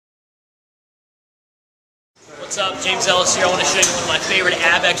What's up, James Ellis here. I want to show you one of my favorite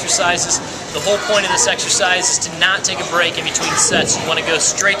ab exercises. The whole point of this exercise is to not take a break in between sets. You want to go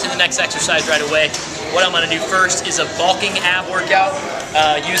straight to the next exercise right away. What I'm going to do first is a bulking ab workout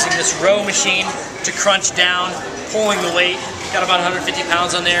using this row machine to crunch down, pulling the weight. Got about 150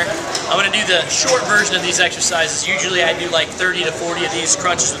 pounds on there. I'm going to do the short version of these exercises. Usually I do like 30 to 40 of these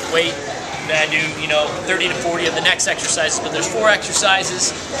crunches with weight. Then I do, 30 to 40 of the next exercises. But there's 4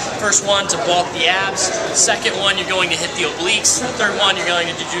 exercises. First one to bulk the abs. Second one, you're going to hit the obliques. The third one, you're going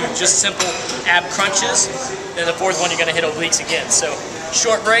to do just simple ab crunches. Then the fourth one, you're going to hit obliques again. So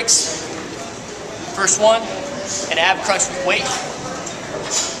short breaks. First one, an ab crunch with weight.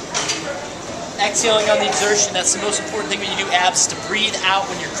 Exhaling on the exertion. That's the most important thing when you do abs, is to breathe out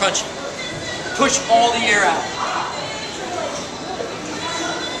when you're crunching. Push all the air out.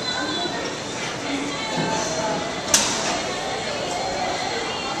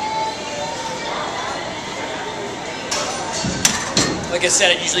 Like I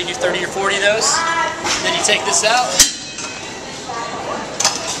said, I usually do 30 or 40 of those. Then you take this out.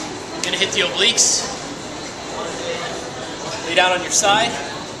 You're going to hit the obliques. Lay down on your side.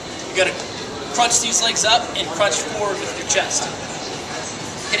 You're going to crunch these legs up and crunch forward with your chest.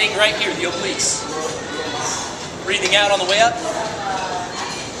 Hitting right here, the obliques. Breathing out on the way up.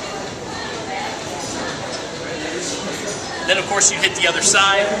 Then of course you hit the other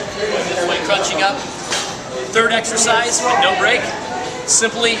side, this way crunching up. Third exercise with no break,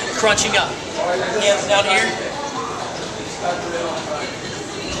 simply crunching up. Hands down here.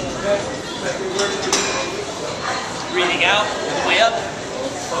 Breathing out on the way up.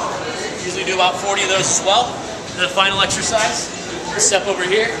 Usually do about 40 of those as well. And the final exercise, step over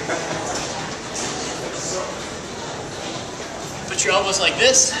here. Put your elbows like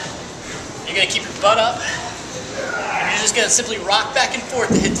this. You're going to keep your butt up. And you're just going to simply rock back and forth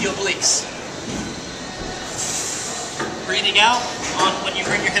to hit the obliques. Breathing out on when you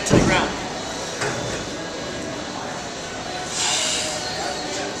bring your hip to the ground.